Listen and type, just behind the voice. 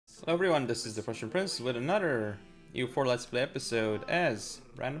Hello everyone, this is the Prussian Prince with another EU4 Let's Play episode as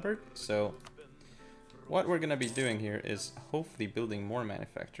Brandenburg. So, what we're gonna be doing here is hopefully building more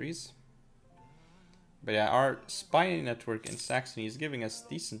manufactories. But yeah, our spy network in Saxony is giving us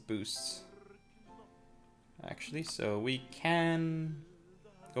decent boosts. Actually, so we can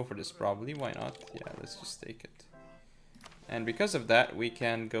go for this probably, why not? Yeah, let's just take it. And because of that, we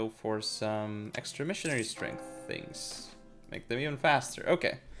can go for some extra missionary strength things. Make them even faster.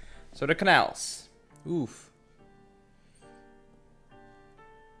 Okay. So the canals. Oof.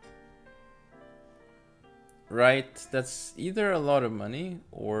 Right, that's either a lot of money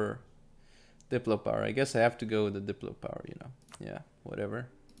or Diplo power. I guess I have to go with the Diplo power, you know. Yeah, whatever.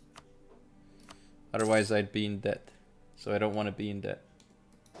 Otherwise I'd be in debt. So I don't want to be in debt.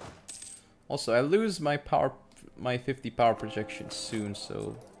 Also, I lose my 50 power projection soon,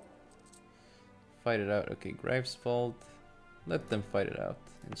 so fight it out. Okay, Greifswald. Let them fight it out.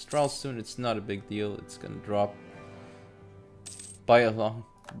 In Stralsund, it's not a big deal. It's gonna drop by a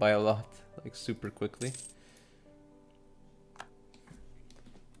lot, like super quickly.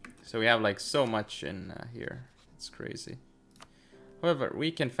 So we have like so much in here. It's crazy. However, we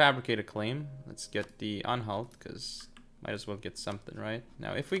can fabricate a claim. Let's get the Anhalt, because might as well get something, right?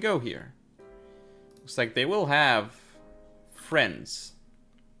 Now, if we go here, looks like they will have friends.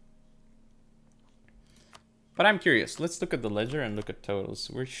 But I'm curious. Let's look at the ledger and look at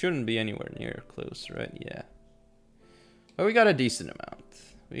totals. We shouldn't be anywhere near close, right? Yeah. But we got a decent amount.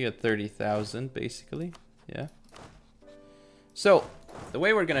 We got 30,000, basically. Yeah. So, the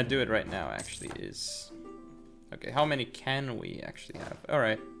way we're gonna do it right now, actually, is... Okay, how many can we actually have?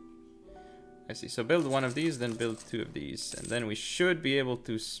 Alright. I see. So build one of these, then build two of these. And then we should be able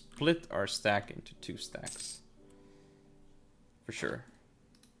to split our stack into 2 stacks. For sure.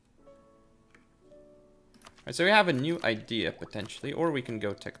 Right, so we have a new idea, potentially, or we can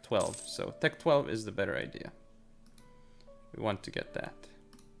go Tech 12. So Tech 12 is the better idea. We want to get that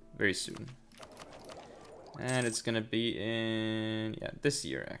very soon. And it's gonna be in, yeah, this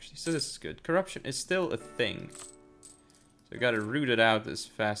year, actually. So this is good. Corruption is still a thing. So we gotta root it out as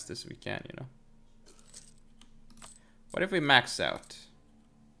fast as we can, you know. What if we max out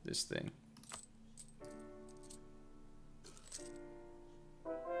this thing?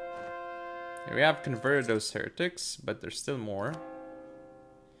 Here we have converted those heretics, but there's still more.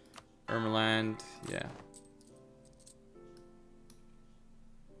 Ermeland, yeah.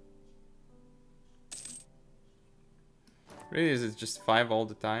 Really, is it just 5 all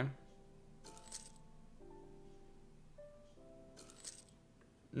the time?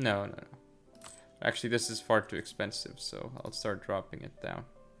 No, no, no. Actually, this is far too expensive, so I'll start dropping it down.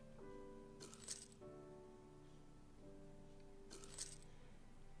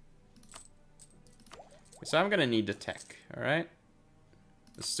 So I'm gonna need the tech, alright?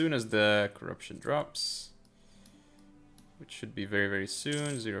 As soon as the corruption drops, which should be very, very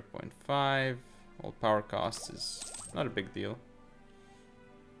soon, 0.5. All power costs is not a big deal.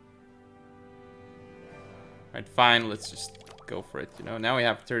 Alright, fine, let's just go for it, you know? Now we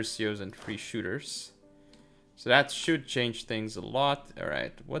have tercios and free shooters. So that should change things a lot.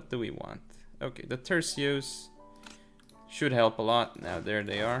 Alright, what do we want? Okay, the tercios should help a lot. Now there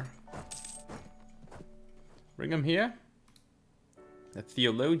they are. Bring them here. A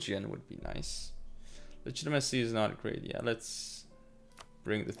theologian would be nice. Legitimacy is not great. Yeah, let's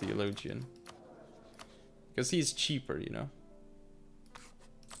bring the theologian. Because he's cheaper, you know.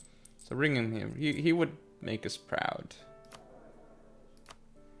 So bring him here. He would make us proud.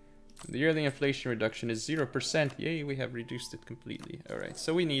 The yearly inflation reduction is 0%. Yay, we have reduced it completely. Alright,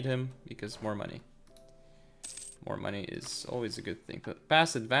 so we need him because more money. More money is always a good thing. But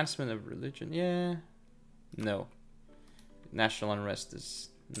past advancement of religion, yeah. No. National unrest is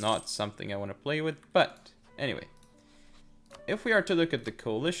not something I want to play with, but anyway. If we are to look at the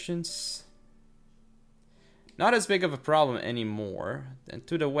coalitions, not as big of a problem anymore. And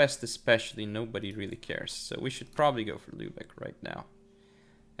to the west especially, nobody really cares. So we should probably go for Lübeck right now.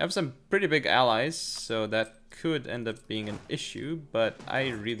 I have some pretty big allies, so that could end up being an issue, but I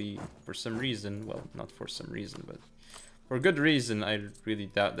really, for some reason, well, not for some reason, but for good reason, I really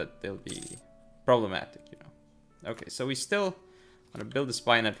doubt that they'll be problematic, you know. Okay, so we still want to build a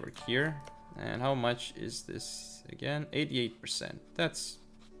spy network here. And how much is this again? 88%. That's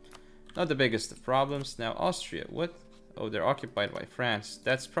not the biggest of problems. Now, Austria, what? Oh, they're occupied by France.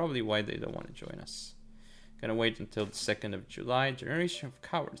 That's probably why they don't want to join us. Gonna wait until the 2nd of July. Generation of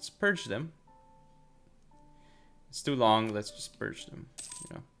cowards. Purge them. It's too long. Let's just purge them.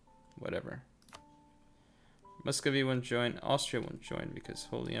 You know, whatever. Muscovy won't join. Austria won't join because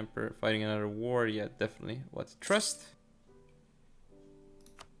Holy Emperor fighting another war. Yeah, definitely. What? Trust?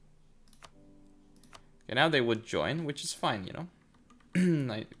 Okay, now they would join, which is fine, you know.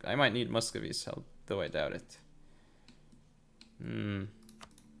 I might need Muscovy's help, though I doubt it.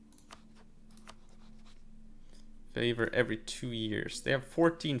 Favor every 2 years. They have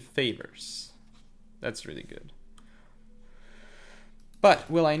 14 favors. That's really good. But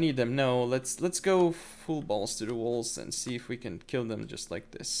will I need them? No. Let's go full balls to the walls and see if we can kill them just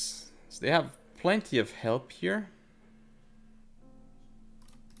like this. So they have plenty of help here.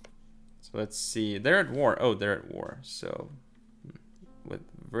 So let's see. They're at war. Oh, they're at war. So with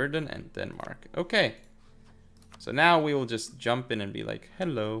Verdun and Denmark. Okay. So now we will just jump in and be like,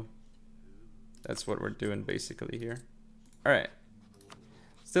 hello. That's what we're doing basically here. Alright.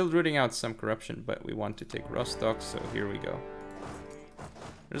 Still rooting out some corruption, but we want to take Rostock, so here we go.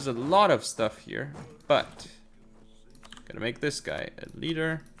 There's a lot of stuff here, but gotta make this guy a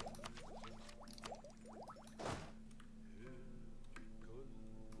leader.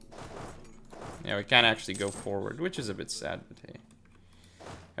 Yeah, we can't actually go forward, which is a bit sad, but hey.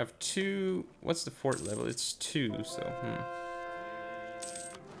 I have 2... What's the fort level? It's 2, so...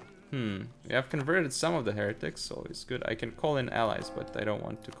 We have converted some of the heretics, so it's good. I can call in allies, but I don't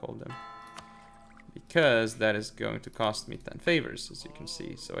want to call them. Because that is going to cost me 10 favors, as you can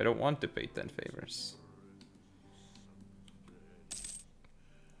see. So I don't want to pay 10 favors.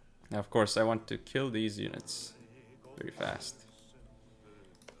 Now, of course, I want to kill these units very fast.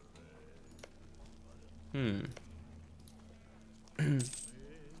 No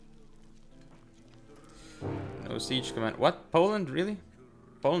siege command. What? Poland? Really?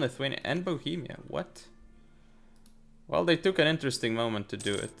 Poland, Lithuania, and Bohemia. What? Well, they took an interesting moment to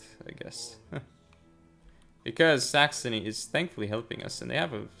do it, I guess. Because Saxony is thankfully helping us, and they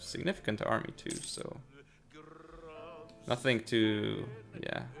have a significant army too, so... Nothing to...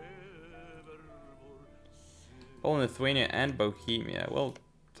 yeah. Poland, Lithuania, and Bohemia. Well,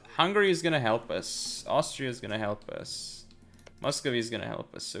 Hungary is gonna help us. Austria is gonna help us. Muscovy is gonna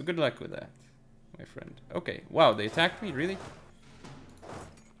help us, so good luck with that, my friend. Okay, wow, they attacked me? Really?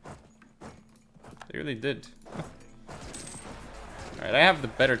 They really did. Alright, I have the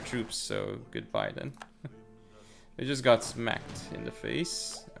better troops, so goodbye then. They just got smacked in the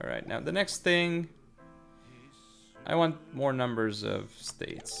face. Alright, now the next thing... I want more numbers of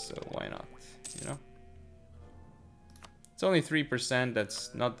states, so why not, you know? It's only 3%,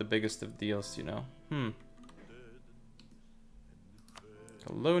 that's not the biggest of deals, you know?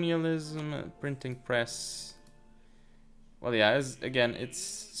 Colonialism, printing press... Well, yeah, again, it's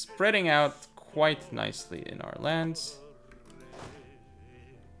spreading out quite nicely in our lands.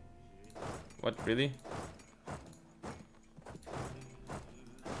 What, really?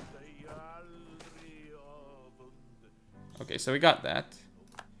 Okay, so we got that.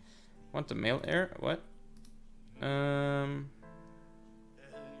 Want the male heir? What?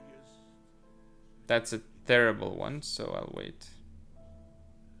 That's a terrible one, so I'll wait.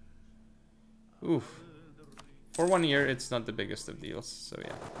 Oof. For 1 year, it's not the biggest of deals, so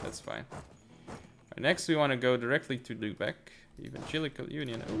yeah, that's fine. Right, next, we want to go directly to Lubeck, Evangelical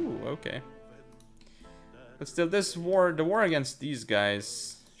Union. Ooh, okay. But still, this war, the war against these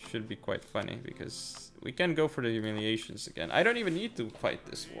guys should be quite funny, because we can go for the humiliations again. I don't even need to fight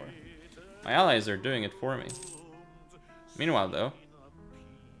this war. My allies are doing it for me. Meanwhile, though,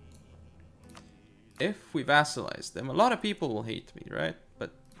 if we vassalize them, a lot of people will hate me, right?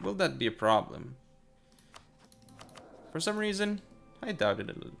 But will that be a problem? For some reason, I doubt it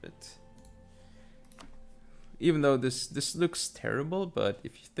a little bit. Even though this looks terrible, but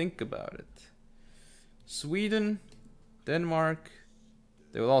if you think about it, Sweden, Denmark,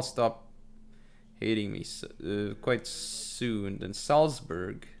 they will all stop hating me quite soon. Then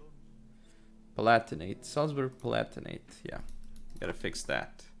Salzburg, Palatinate. Salzburg, Palatinate. Yeah, gotta fix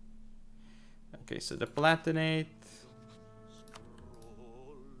that. Okay, so the Palatinate.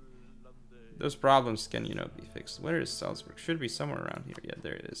 Those problems can, you know, be fixed. Where is Salzburg? Should be somewhere around here. Yeah,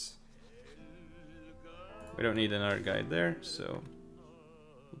 there it is. We don't need another guy there, so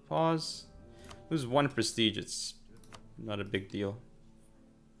we'll pause. Lose 1 prestige, it's not a big deal.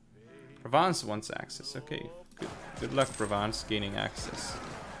 Provence wants access. Okay, good luck, Provence, gaining access.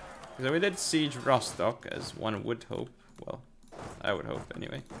 So we did siege Rostock, as one would hope. Well, I would hope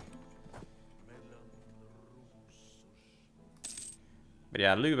anyway. But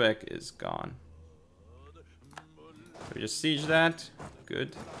yeah, Lübeck is gone. So we just siege that.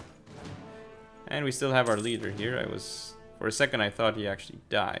 Good. And we still have our leader here. For a second I thought he actually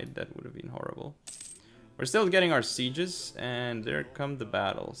died. That would have been horrible. We're still getting our sieges, and there come the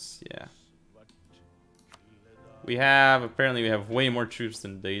battles. Yeah. Apparently we have way more troops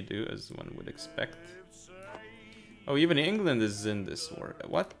than they do, as one would expect. Oh, even England is in this war.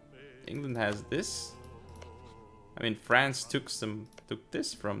 What? England has this? I mean, France took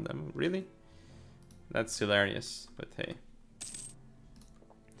this from them. Really? That's hilarious, but hey.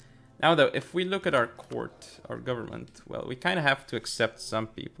 Now though, if we look at our court, our government, well, we kind of have to accept some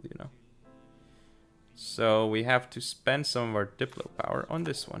people, you know. So we have to spend some of our Diplo power on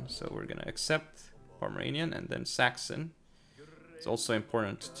this one. So we're gonna accept Pomeranian and then Saxon. It's also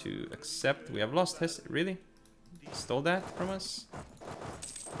important to accept. We have lost Hesse. Really? Stole that from us?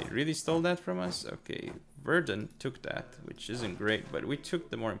 They really stole that from us? Okay, Verdun took that, which isn't great, but we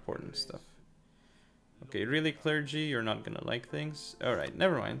took the more important stuff. Okay, really, clergy? You're not gonna like things? Alright,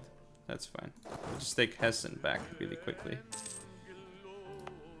 never mind. That's fine. We'll just take Hessen back really quickly.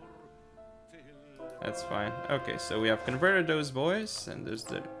 That's fine. Okay, so we have converted those boys, and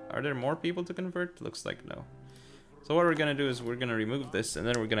are there more people to convert? Looks like no. So what we're gonna do is we're gonna remove this, and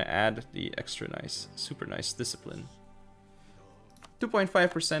then we're gonna add the extra nice, super nice discipline.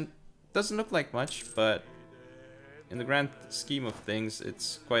 2.5% doesn't look like much, but in the grand scheme of things,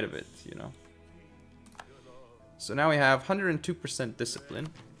 it's quite a bit, you know. So now we have 102% discipline,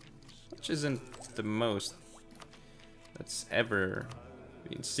 which isn't the most that's ever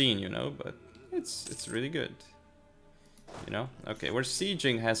been seen, you know, but it's really good, you know. Okay, we're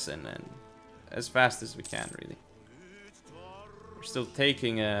sieging Hessen, and as fast as we can, really. We're still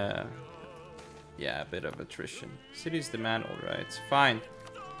taking a bit of attrition. Cities demand, alright, it's fine.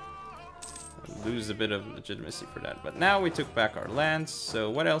 We'll lose a bit of legitimacy for that, but now we took back our lands, so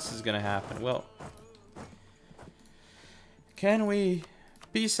what else is gonna happen? Well, can we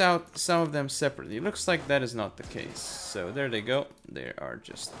piece out some of them separately? Looks like that is not the case. So there they go. They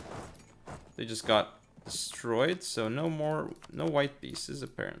just got destroyed. So no white pieces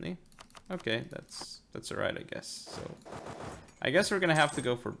apparently. Okay, that's alright, I guess. So I guess we're gonna have to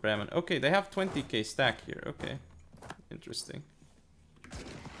go for Bremen. Okay, they have 20k stack here. Okay, interesting.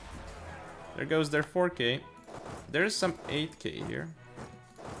 There goes their 4k. There's some 8k here.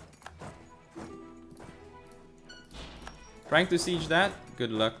 Trying to siege that?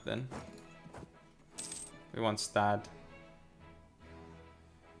 Good luck then. We want Stad.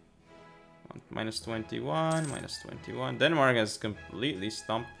 Minus 21, minus 21. Denmark has completely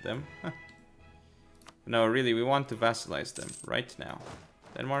stomped them. Huh. No, really, we want to vassalize them right now.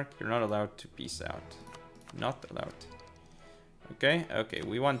 Denmark, you're not allowed to peace out. Not allowed. Okay, okay,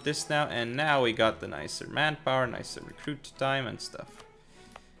 we want this now, and now we got the nicer manpower, nicer recruit time and stuff.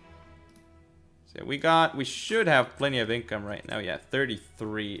 So we should have plenty of income right now. Yeah,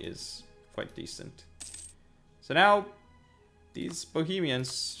 33 is quite decent. So now these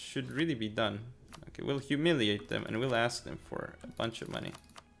Bohemians should really be done. Okay, we'll humiliate them and we'll ask them for a bunch of money.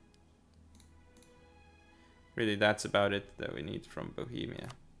 Really, that's about it that we need from Bohemia.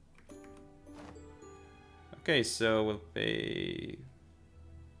 Okay, so we'll pay...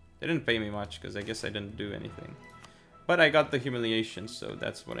 They didn't pay me much because I guess I didn't do anything. But I got the humiliation, so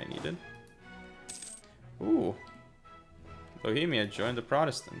that's what I needed. Ooh. Bohemia joined the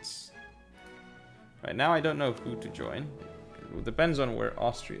Protestants. Right now I don't know who to join. It depends on where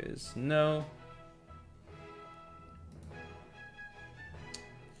Austria is. No.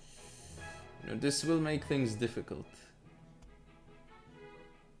 You know, this will make things difficult.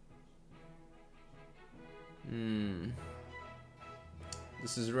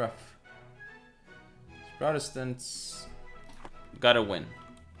 This is rough. Protestants gotta win.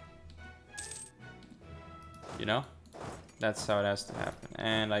 You know? That's how it has to happen.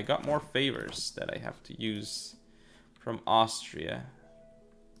 And I got more favors that I have to use from Austria.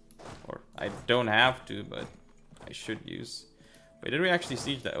 Or I don't have to, but I should use. Wait, did we actually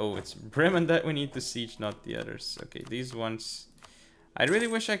siege that? Oh, it's Bremen that we need to siege, not the others. Okay, these ones... I really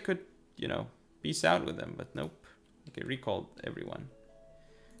wish I could, you know, peace out with them, but nope. Okay, recalled everyone.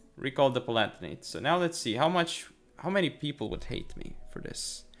 Recalled the Palatinate. So now let's see, how many people would hate me for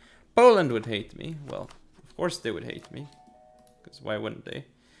this? Poland would hate me. Well, of course they would hate me. Because why wouldn't they?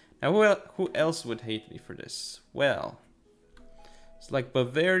 Now who else would hate me for this? Well, it's like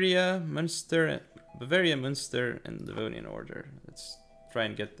Bavaria, Münster, and Livonian Order. Let's try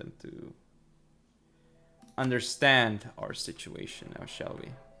and get them to understand our situation now, shall we?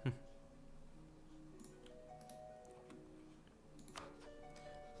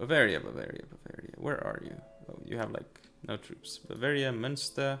 Bavaria. Where are you? Oh, you have like no troops. Bavaria,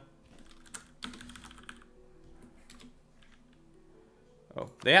 Münster. Oh,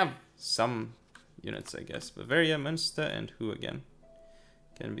 they have some units, I guess. Bavaria, Münster, and who again?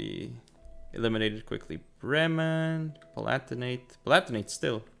 Can be eliminated quickly. Bremen, Palatinate. Palatinate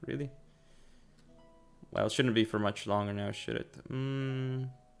still, really? Well, it shouldn't be for much longer now, should it?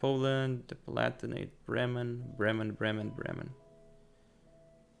 Poland, the Palatinate, Bremen.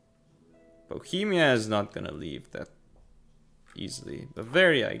 Bohemia is not gonna leave that easily.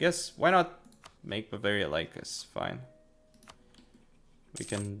 Bavaria, I guess, why not make Bavaria like us? Fine. We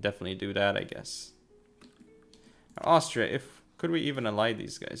can definitely do that, I guess. Now, Austria, could we even ally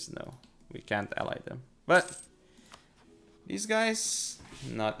these guys? No, we can't ally them. But these guys,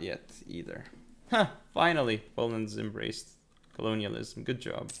 not yet either. Huh, finally, Poland's embraced colonialism. Good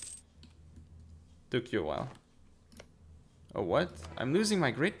job. Took you a while. Oh, what? I'm losing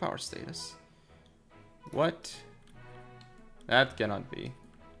my great power status. What? That cannot be.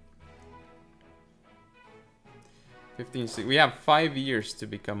 15. We have 5 years to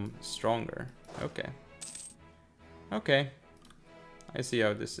become stronger. Okay. Okay. I see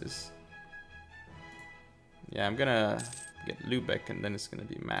how this is. Yeah, I'm gonna get Lübeck and then it's gonna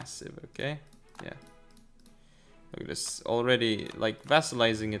be massive, okay? Yeah. Look at this. Already, like,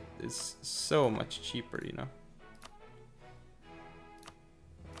 vassalizing it is so much cheaper, you know?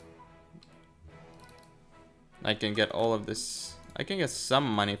 I can get all of this. I can get some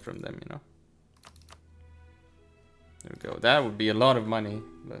money from them, you know? There we go. That would be a lot of money,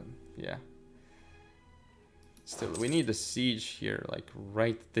 but yeah. Still, we need a siege here, like,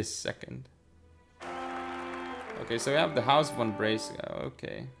 right this second. Okay, so we have the House von Breisgau.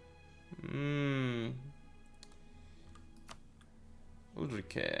 Okay.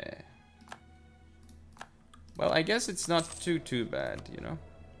 Ulrike. Well, I guess it's not too bad, you know?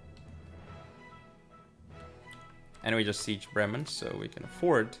 And we just siege Bremen, so we can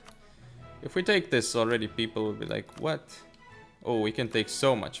afford. If we take this already, people will be like, what? Oh, we can take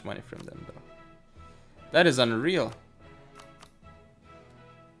so much money from them, though. That is unreal.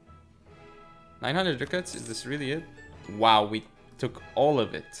 900 ducats? Is this really it? Wow, we took all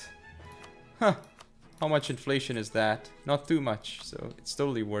of it. Huh. How much inflation is that? Not too much, so it's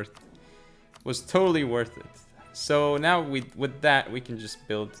totally worth. Was totally worth it. So now with that, we can just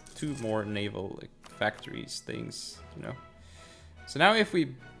build 2 more naval factories, things, you know. So now if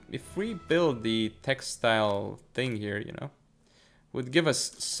we build the textile thing here, you know, would give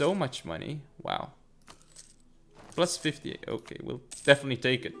us so much money. Wow. Plus 58. Okay, we'll definitely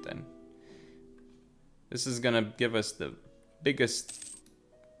take it then. This is gonna give us the biggest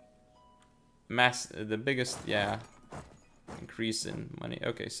yeah, increase in money.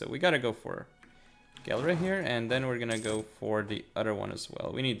 Okay, so we gotta go for Gelre here, and then we're gonna go for the other one as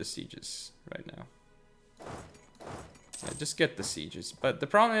well. We need the sieges right now. Yeah, just get the sieges. But the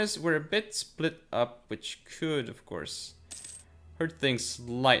problem is we're a bit split up, which could, of course, hurt things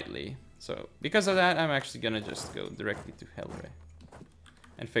slightly. So because of that, I'm actually gonna just go directly to Helre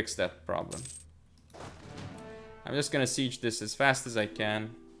and fix that problem. I'm just gonna siege this as fast as I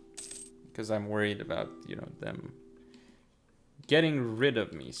can because I'm worried about, you know, them getting rid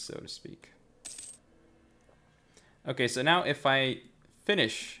of me, so to speak. Okay, so now if I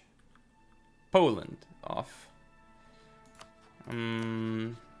finish Poland off,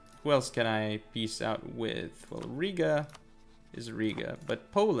 who else can I peace out with? Well, Riga is Riga,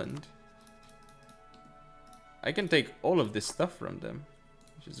 but Poland, I can take all of this stuff from them,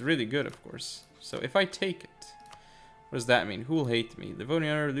 which is really good, of course. So if I take it, what does that mean? Who will hate me?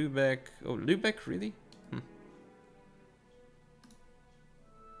 Livonia, Lübeck. Oh, Lübeck, really?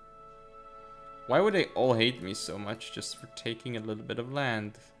 Why would they all hate me so much just for taking a little bit of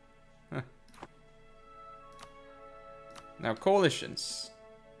land? Huh. Now, coalitions.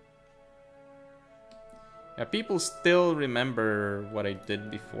 Yeah, people still remember what I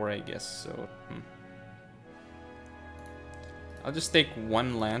did before, I guess, so... I'll just take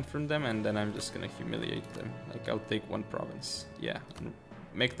 1 land from them, and then I'm just gonna humiliate them. Like, I'll take 1 province. Yeah, and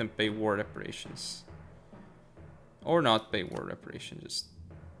make them pay war reparations. Or not pay war reparations, just...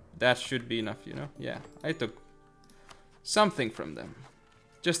 That should be enough, you know? Yeah, I took something from them.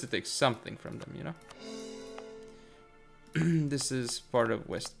 Just to take something from them, you know? This is part of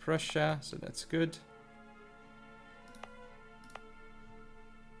West Prussia, so that's good.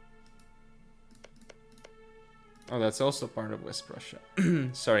 Oh, that's also part of West Prussia.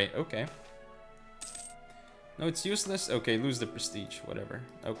 Sorry, okay. No, it's useless? Okay, lose the prestige, whatever.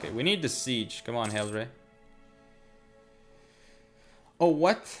 Okay, we need the siege. Come on, Helre. Oh,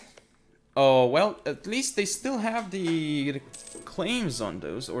 what? Oh, well, at least they still have the claims on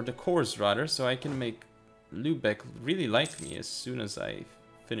those, or the cores rather, so I can make Lübeck really like me as soon as I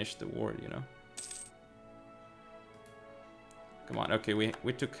finish the war, you know? Come on, okay,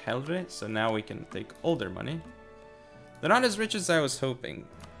 we took Helre, so now we can take all their money. They're not as rich as I was hoping.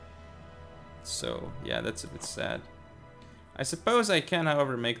 So, yeah, that's a bit sad. I suppose I can,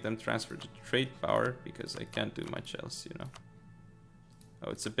 however, make them transfer to trade power, because I can't do much else, you know. Oh,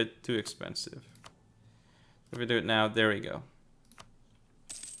 it's a bit too expensive. If we do it now, there we go.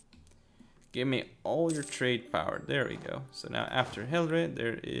 Give me all your trade power. There we go. So now after Helre,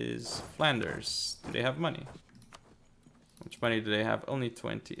 there is Flanders. Do they have money? How much money do they have? Only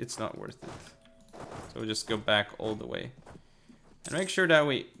 20. It's not worth it. So we'll just go back all the way. And make sure that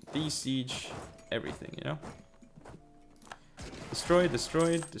we besiege everything, you know? Destroyed,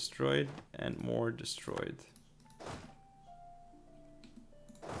 destroyed, destroyed, and more destroyed.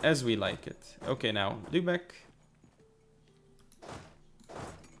 As we like it. Okay, now, Lübeck.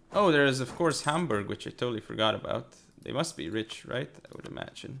 Oh, there is, of course, Hamburg, which I totally forgot about. They must be rich, right? I would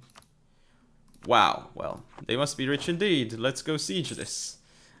imagine. Wow, well, they must be rich indeed. Let's go siege this.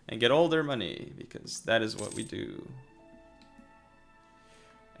 And get all their money, because that is what we do.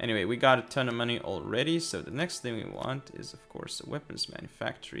 Anyway, we got a ton of money already, so the next thing we want is, of course, a weapons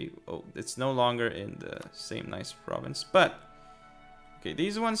manufactory. Oh, it's no longer in the same nice province, but... Okay,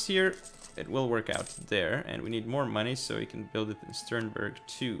 these ones here, it will work out there, and we need more money so we can build it in Sternberg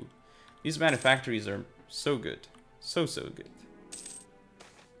too. These manufactories are so good. So good.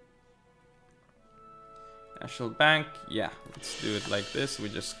 National Bank, yeah, let's do it like this. We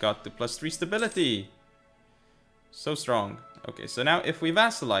just got the +3 stability. So strong. Okay, so now if we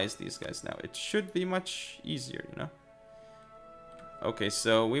vassalize these guys now, it should be much easier, you know? Okay,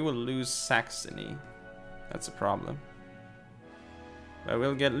 so we will lose Saxony. That's a problem. But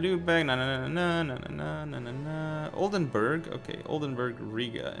we'll get Lübeck, Oldenburg, okay, Oldenburg,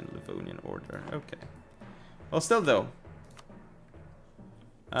 Riga, and Livonian Order, okay. Well, still though.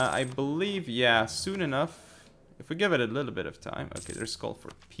 I believe, yeah, soon enough, if we give it a little bit of time. Okay, there's call for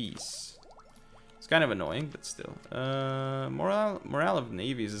peace. It's kind of annoying, but still. Morale of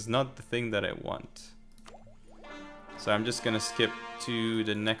navies is not the thing that I want. So I'm just gonna skip to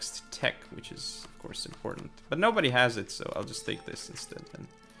the next tech, which is, of course, important. But nobody has it, so I'll just take this instead then.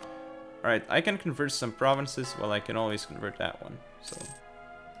 Alright, I can convert some provinces, well, I can always convert that one. So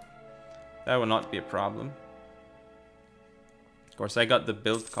that will not be a problem. Of course, I got the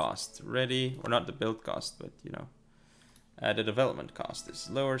build cost ready. Or not the build cost, but, you know, the development cost is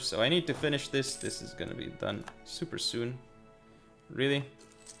lower. So I need to finish this. This is going to be done super soon. Really?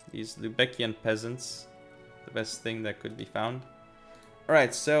 These Lübeckian peasants. The best thing that could be found.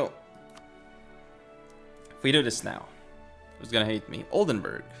 Alright, so if we do this now, who's gonna hate me?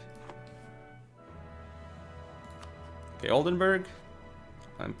 Oldenburg. Okay, Oldenburg.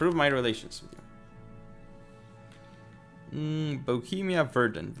 I'll improve my relations with you. Bohemia,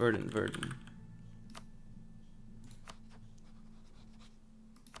 Verden.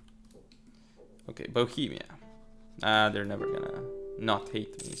 Okay, Bohemia. They're never gonna not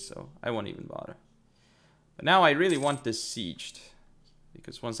hate me, so I won't even bother. But now I really want this sieged.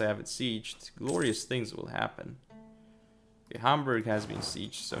 Because once I have it sieged, glorious things will happen. Okay, Hamburg has been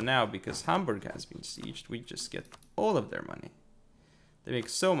sieged. So now, because Hamburg has been sieged, we just get all of their money. They make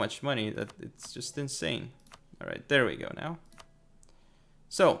so much money that it's just insane. Alright, there we go now.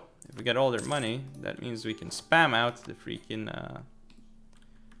 So, if we get all their money, that means we can spam out the freaking...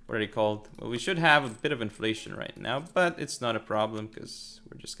 what are they called? Well, we should have a bit of inflation right now, but it's not a problem because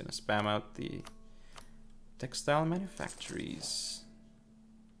we're just gonna spam out the textile manufactories.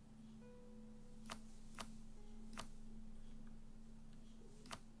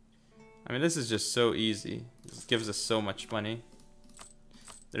 I mean, this is just so easy. This gives us so much money.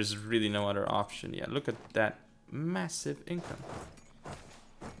 There's really no other option. Yeah, look at that massive income.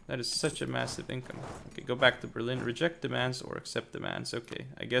 That is such a massive income. Okay, go back to Berlin. Reject demands or accept demands. Okay,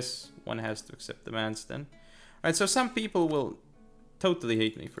 I guess one has to accept demands then. Alright, so some people will totally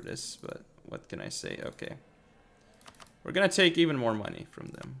hate me for this, but what can I say? Okay. We're gonna take even more money from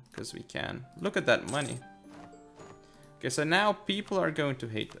them, because we can. Look at that money. Okay, so now people are going to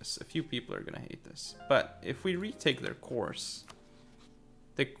hate us. A few people are gonna hate us. But if we retake their cores,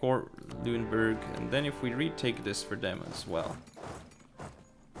 take core Lüneburg, and then if we retake this for them as well.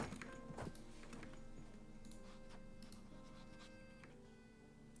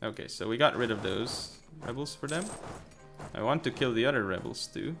 Okay, so we got rid of those rebels for them. I want to kill the other rebels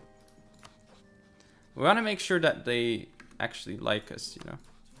too. We want to make sure that they actually like us, you know.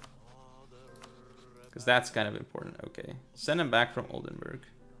 Because that's kind of important. Okay, send him back from Oldenburg.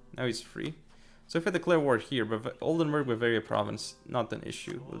 Now he's free. So if I declare war here, but Oldenburg, Bavaria province, not an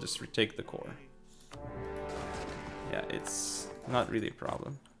issue. We'll just retake the core. Yeah, it's not really a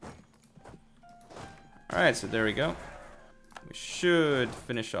problem. Alright, so there we go. We should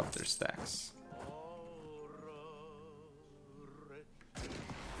finish off their stacks.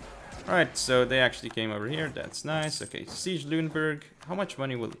 Alright, so they actually came over here. That's nice. Okay, siege Lüneburg. How much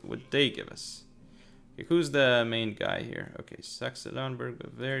money would they give us? Okay, who's the main guy here? Okay, Saxe-Lauenburg,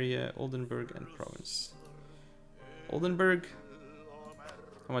 Bavaria, Oldenburg, and province. Oldenburg?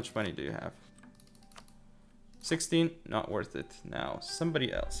 How How much money do you have? 16, not worth it. Now,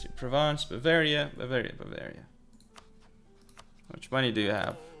 somebody else. Provence, Bavaria, Bavaria, Bavaria. How much money do you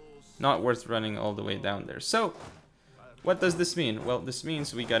have? Not worth running all the way down there. So, what does this mean? Well, this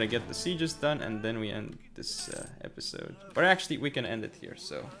means we gotta get the sieges done and then we end this episode. But actually, we can end it here,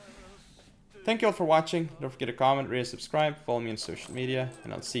 so... Thank you all for watching. Don't forget to comment, rate, subscribe, follow me on social media,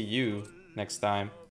 and I'll see you next time.